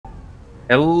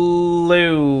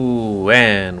Hello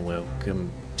and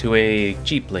welcome to a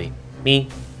CheatPlay. Me,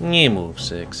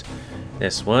 GamerWolfSix.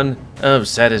 This one of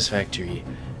Satisfactory,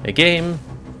 a game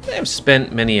I've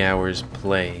spent many hours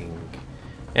playing.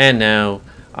 And now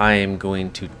I am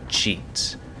going to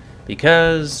cheat.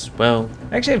 Because, well,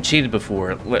 actually I've cheated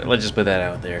before, let's just put that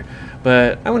out there.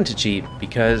 But I want to cheat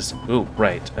because,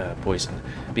 poison.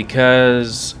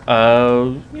 Because,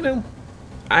 I've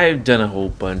done a whole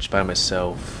bunch by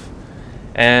myself.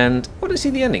 And I want to see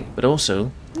the ending, but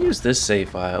also use this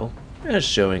save file as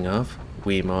showing off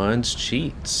Weemod's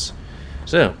cheats.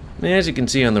 So, as you can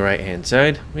see on the right hand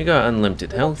side, we got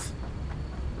unlimited health,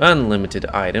 unlimited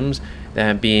items,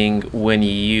 that being when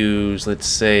you use, let's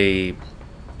say,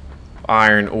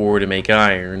 iron ore to make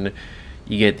iron,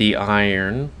 you get the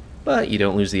iron, but you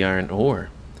don't lose the iron ore,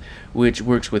 which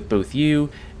works with both you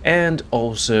and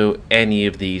also any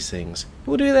of these things.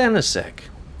 We'll do that in a sec.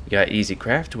 You got easy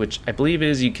craft, which I believe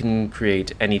is you can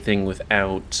create anything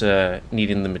without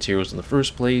needing the materials in the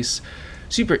first place.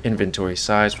 Super inventory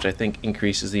size, which I think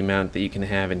increases the amount that you can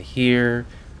have in here.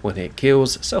 One hit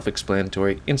kills,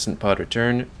 self-explanatory. Instant pod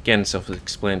return, again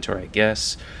self-explanatory I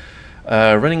guess.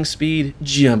 Running speed,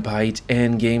 jump height,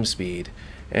 and game speed.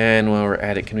 And while we're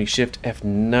at it, can we shift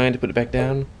F9 to put it back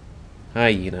down?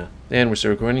 Hyena. And we're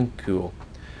still recording? Cool.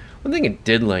 One thing I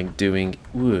did like doing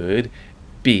would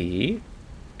be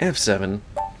F7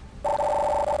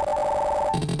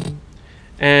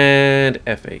 and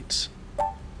F8.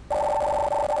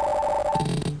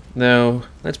 No,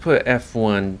 let's put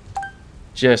F1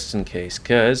 just in case,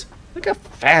 cause look how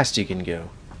fast you can go.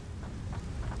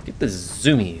 Get the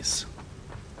zoomies.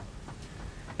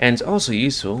 And it's also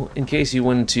useful in case you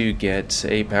want to get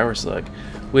a power slug,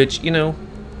 which,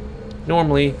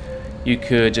 normally you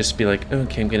could just be like,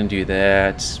 okay, I'm gonna do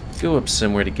that, go up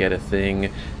somewhere to get a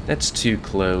thing. That's too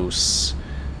close.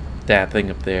 That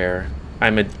thing up there.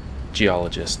 I'm a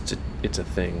geologist. It's a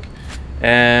thing.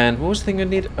 And what was the thing I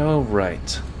need? Oh,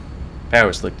 right.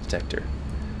 Power slug detector.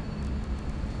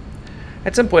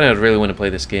 At some point I would really want to play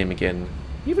this game again.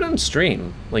 Even on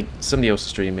stream. Like somebody else's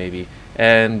stream maybe.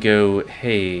 And go,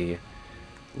 hey,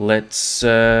 let's,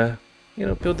 build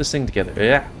this thing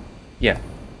together. Yeah.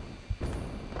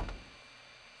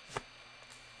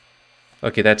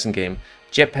 Okay, that's in game.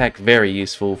 Jetpack very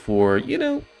useful for,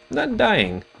 not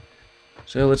dying.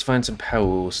 So let's find some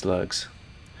power slugs.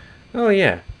 Oh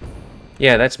yeah.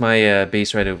 Yeah, that's my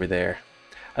base right over there.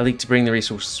 I like to bring the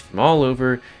resources from all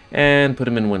over and put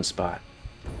them in one spot.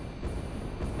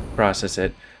 Process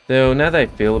it. Though now that I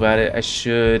feel about it, I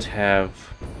should have,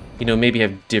 maybe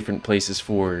have different places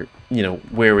for,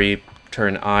 where we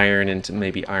turn iron into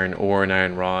maybe iron ore and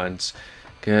iron rods.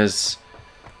 Because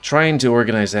trying to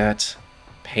organize that,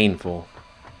 painful.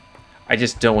 I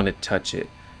just don't want to touch it.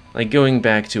 Like going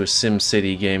back to a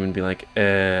SimCity game and be like,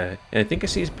 and I think I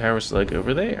see a power slug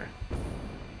over there.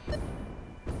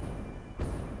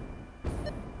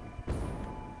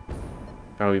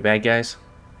 Are we bad guys?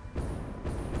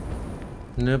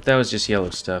 Nope, that was just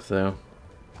yellow stuff though.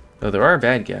 Oh, there are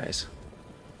bad guys.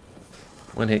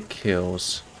 One hit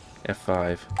kills.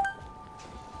 F5.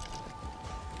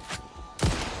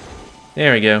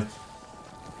 There we go.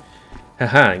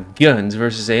 Haha, guns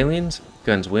versus aliens?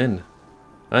 Guns win.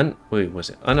 Wait, was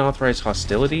it unauthorized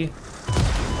hostility?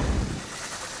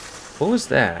 What was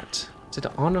that? Is it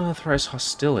unauthorized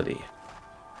hostility?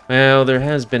 Well, there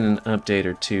has been an update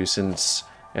or two since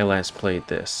I last played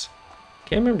this.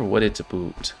 Can't remember what it's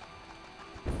about.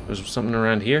 There's something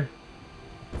around here?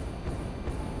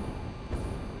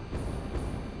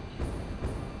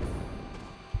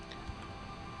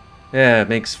 Yeah, it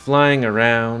makes flying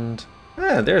around.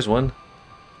 Ah, there's one.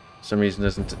 Some reason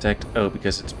doesn't detect. Oh,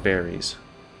 because it's berries.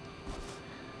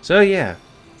 So yeah,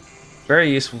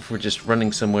 very useful for just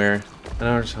running somewhere.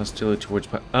 Unauthorized hostility towards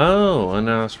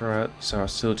unauthorized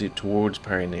hostility towards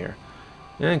Pioneer.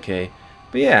 Okay,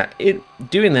 but yeah,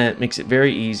 doing that makes it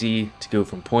very easy to go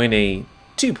from point A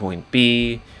to point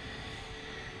B.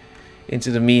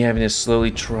 Instead of me having to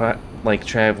slowly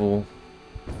travel,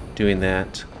 doing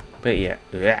that. But yeah,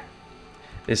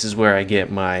 this is where I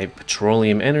get my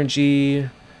petroleum energy.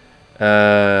 Is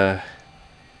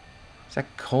that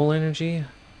coal energy?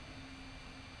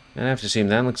 I have to assume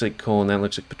that looks like coal and that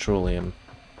looks like petroleum.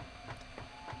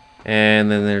 And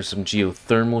then there's some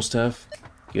geothermal stuff.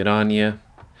 Good on ya.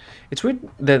 It's weird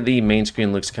that the main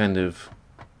screen looks kind of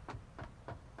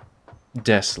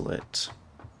desolate.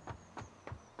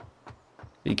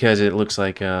 Because it looks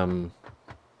like,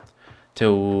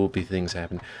 till things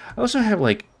happen. I also have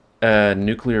like a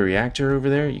nuclear reactor over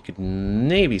there. You could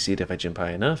maybe see it if I jump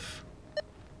high enough.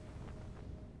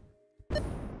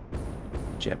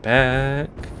 Jetpack.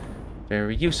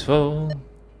 Very useful.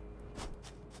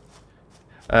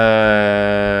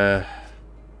 Yeah,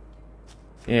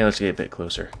 let's get a bit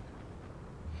closer.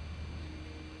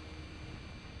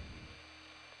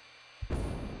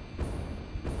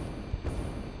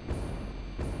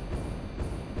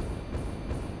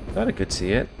 Thought I could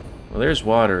see it. Well, there's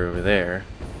water over there.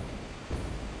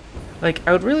 Like,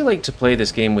 I would really like to play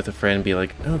this game with a friend and be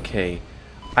like, okay,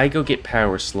 I go get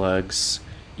power slugs,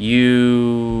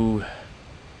 you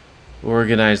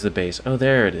organize the base. Oh,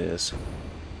 there it is.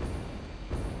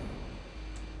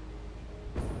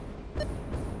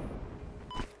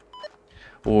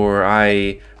 Or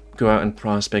I go out and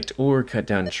prospect or cut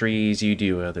down trees, you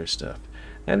do other stuff.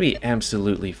 That'd be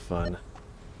absolutely fun.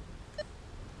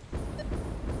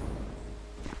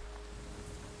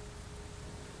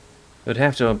 I would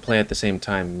have to play at the same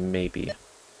time, maybe.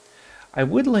 I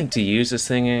would like to use this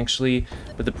thing, actually,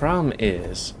 but the problem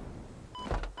is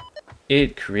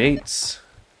it creates...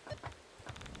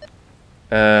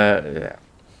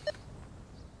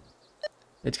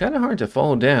 It's kind of hard to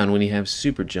fall down when you have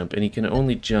super jump, and you can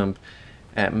only jump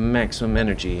at maximum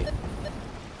energy.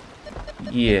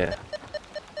 Yeah.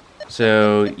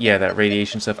 So, yeah, that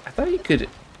radiation stuff. I thought you could,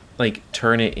 like,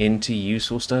 turn it into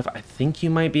useful stuff. I think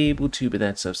you might be able to, but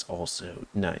that stuff's also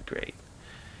not great.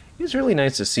 It's really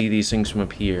nice to see these things from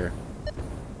up here.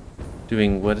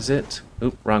 Doing, what is it?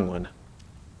 Oop, wrong one.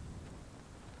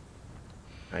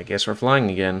 I guess we're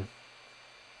flying again.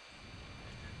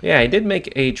 Yeah, I did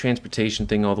make a transportation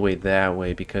thing all the way that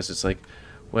way because it's like,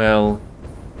 well,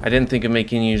 I didn't think of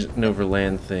making an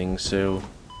overland thing, so...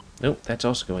 Nope, that's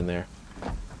also going there.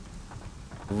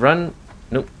 Run...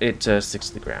 Nope, it sticks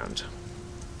to the ground.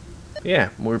 Yeah,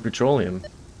 more petroleum.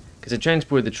 Because I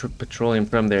transported the petroleum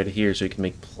from there to here so you can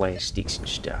make plastics and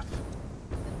stuff.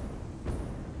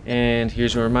 And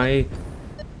here's where my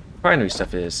refinery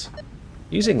stuff is.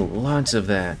 Using lots of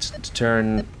that to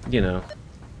turn, you know,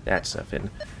 that stuff in.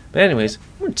 But anyways,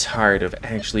 I'm tired of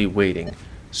actually waiting.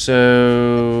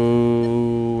 So...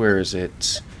 where is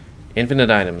it? Infinite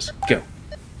items. Go.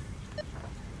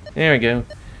 There we go.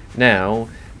 Now,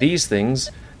 these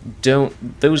things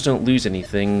those don't lose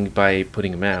anything by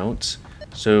putting them out.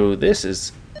 So this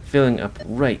is filling up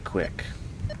right quick.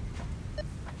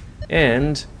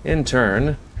 And, in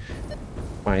turn,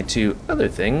 my two other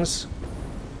things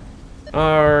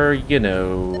are, you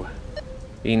know,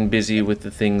 being busy with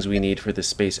the things we need for the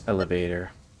space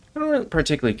elevator. I don't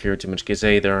particularly care too much because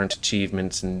A, there aren't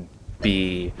achievements, and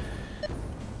B,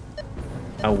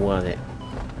 I want it.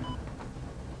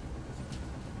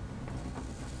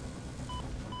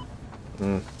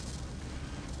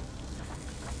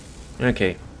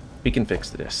 Okay, we can fix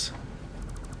this.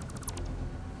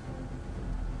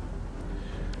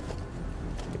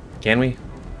 Can we?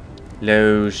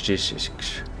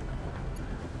 Logistics.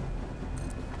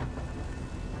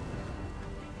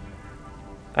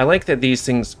 I like that these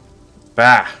things...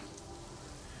 Bah!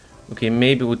 Okay,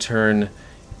 maybe we'll turn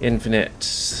infinite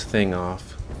thing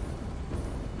off.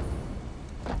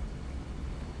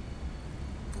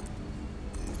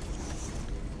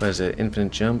 What is it?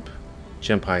 Infinite jump?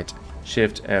 Jump height.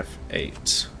 Shift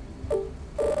F8.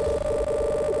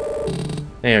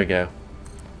 There we go.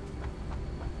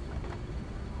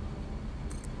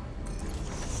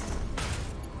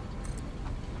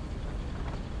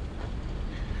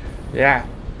 Yeah.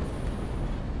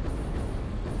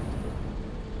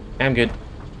 I'm good.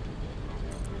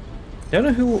 Don't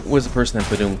know who was the person that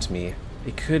put them to me.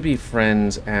 It could be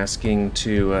friends asking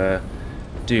to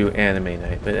do anime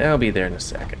night, but I'll be there in a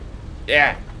second.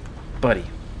 Yeah, buddy.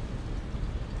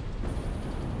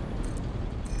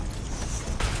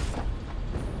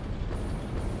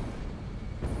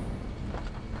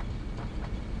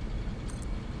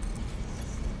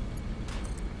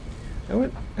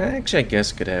 Actually, I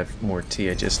guess I could have more tea.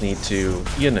 I just need to,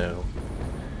 you know,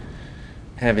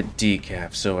 have it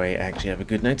decaf so I actually have a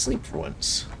good night's sleep for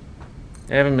once.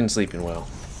 I haven't been sleeping well.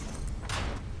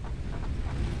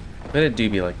 But it do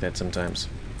be like that sometimes.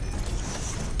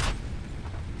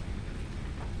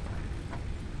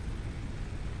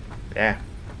 Yeah.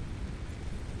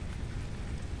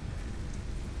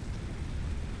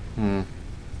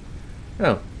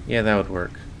 Oh, yeah, that would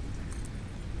work.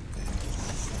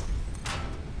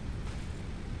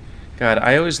 God,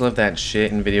 I always love that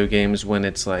shit in video games when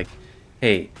it's like,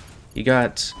 hey, you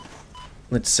got,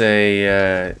 let's say,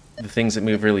 the things that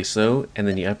move really slow, and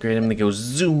then you upgrade them and they go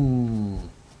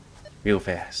zoom real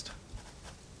fast.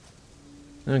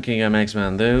 Okay, got max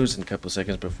amount of those in a couple of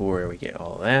seconds before we get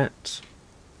all that.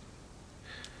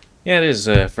 Yeah, it is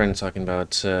a friend talking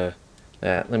about that.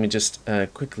 Let me just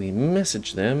quickly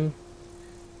message them.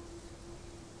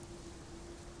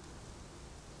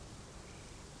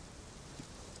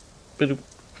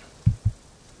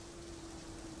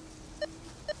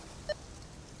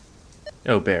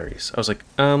 Oh, berries. I was like,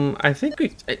 I think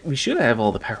we should have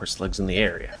all the power slugs in the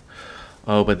area.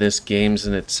 Oh, but this game's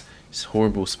and its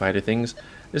horrible spider things.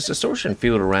 This distortion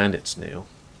field around it's new.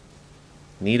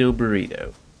 Neato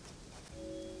burrito.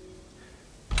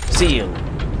 Seal.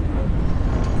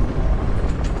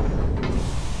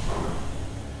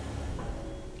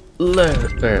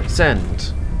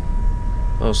 Send.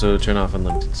 Also, turn off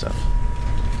unlimited stuff.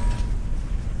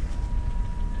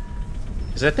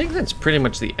 Because I think that's pretty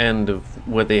much the end of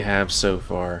what they have so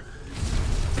far.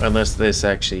 Unless this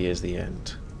actually is the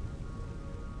end.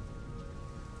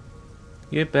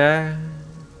 Goodbye.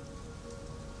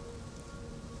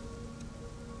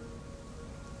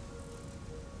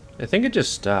 I think it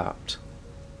just stopped.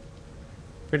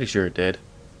 Pretty sure it did.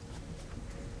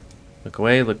 Look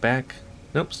away, look back.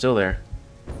 Nope, still there.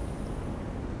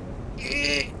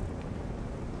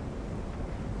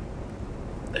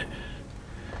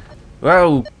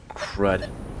 Oh, crud.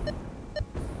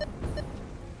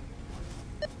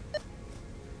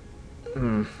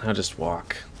 I'll just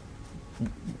walk.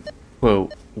 Whoa,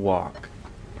 walk.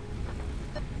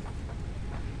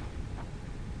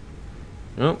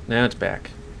 Oh, now it's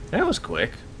back. That was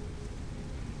quick.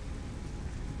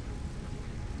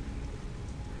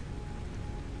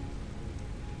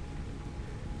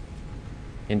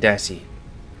 And Dassy.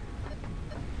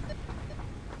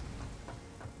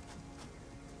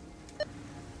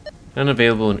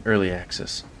 Unavailable in early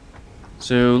access.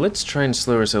 So let's try and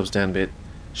slow ourselves down a bit.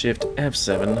 Shift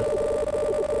F7.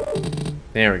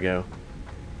 There we go.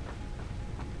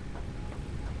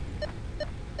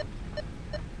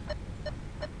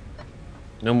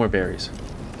 No more berries.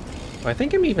 Oh, I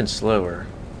think I'm even slower.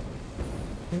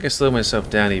 I think I slow myself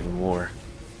down even more.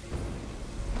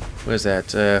 What is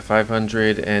that?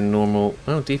 500 and normal.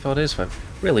 Oh, default is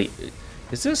 5. Really?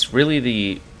 Is this really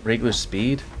the regular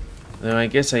speed? No, I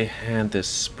guess I had this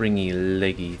springy,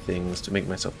 leggy things to make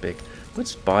myself big.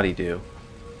 What's body do?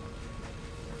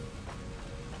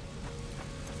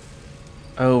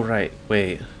 Oh, right.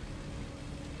 Wait.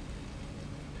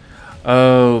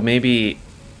 Oh, maybe...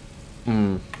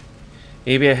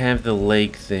 Maybe I have the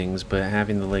leg things, but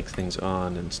having the leg things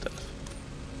on and stuff.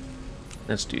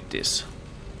 Let's do this.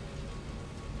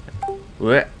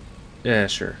 What? Yeah,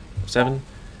 sure. 7.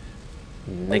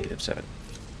 -7.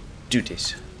 Do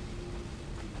this.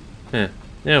 Huh.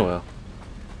 Oh well.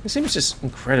 It seems just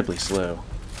incredibly slow.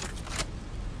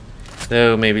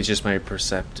 Though maybe it's just my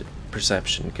perception,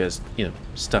 because, you know,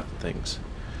 stuff and things.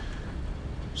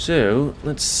 So,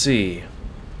 let's see.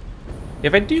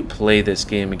 If I do play this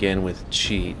game again with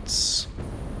cheats,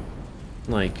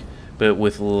 like, but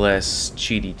with less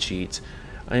cheaty cheats,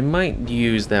 I might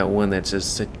use that one that says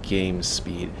set game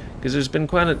speed, because there's been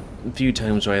quite a few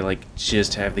times where I like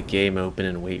just have the game open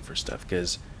and wait for stuff,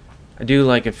 because I do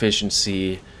like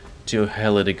efficiency to a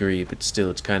hella degree, but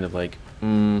still it's kind of like,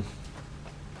 you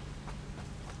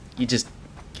just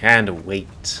kind of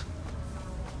wait.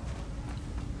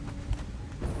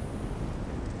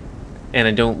 And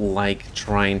I don't like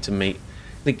trying to make,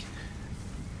 like,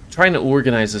 trying to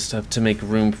organize this stuff to make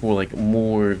room for, like,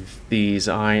 more of these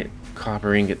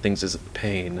copper ingot things is a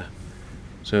pain.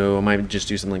 So I might just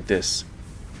do something like this.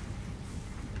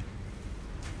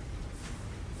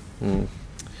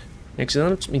 Actually,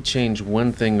 let me change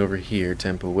one thing over here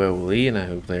temporarily, and I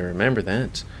hope they remember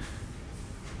that.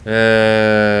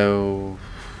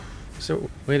 Is there a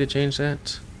way to change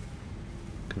that?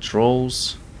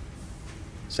 Controls.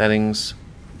 Settings.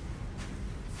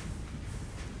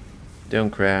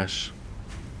 Don't crash.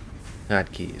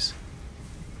 Hotkeys.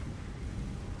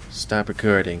 Stop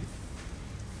recording.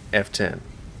 F10.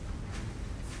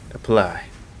 Apply.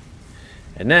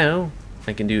 And now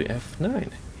I can do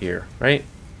F9 here, right?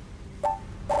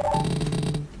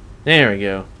 There we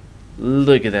go.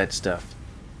 Look at that stuff.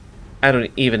 I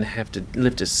don't even have to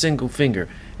lift a single finger,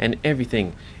 and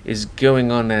everything is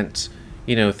going on that,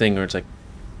 you know, thing where it's like,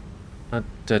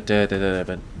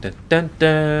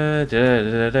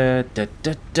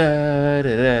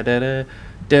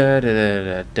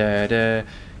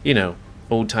 you know,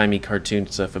 old-timey cartoon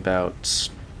stuff about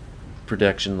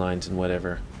production lines and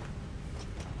whatever.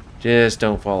 Just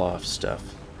don't fall off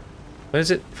stuff. What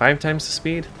is it? 5 times the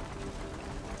speed?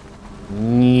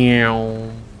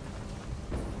 Meow.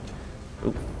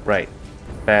 Oop, right.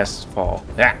 Fast fall.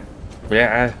 Ah.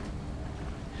 Yeah.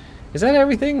 Is that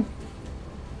everything?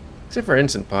 Except for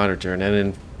instant pot return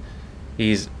and then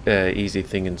easy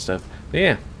thing and stuff. But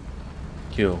yeah.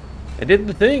 Cool. I did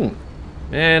the thing.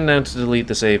 And now to delete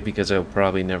the save because I'll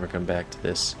probably never come back to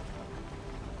this.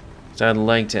 So I'd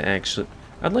like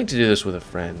to do this with a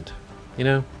friend. you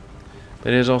know?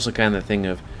 But it is also kind of the thing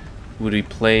of, would we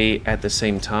play at the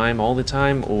same time all the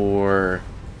time, or,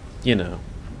 you know?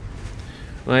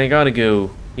 Well, I gotta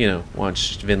go, you know,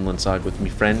 watch Vinland Saga with me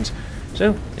friends.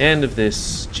 So, end of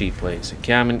this cheat play. So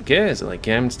comment, guys, like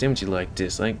comments, damn what you like,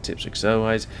 dislike, tips, or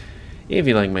otherwise. If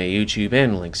you like my YouTube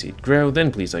and like to see it grow,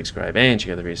 then please like, subscribe, and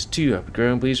check out the videos to help it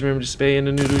grow. And please remember to spay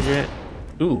and neuter your animals.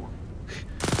 Ooh.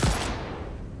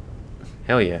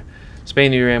 Hell yeah. Spay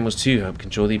and neuter your animals to help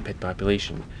control the pet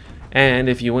population. And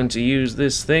if you want to use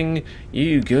this thing,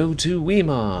 you go to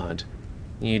WeMod.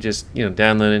 You just, you know,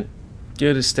 download it,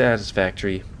 go to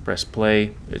Satisfactory, press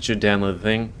play, it should download the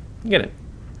thing, you get it.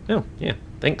 Oh, yeah,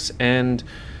 thanks, and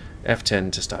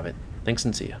F10 to stop it. Thanks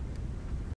and see ya.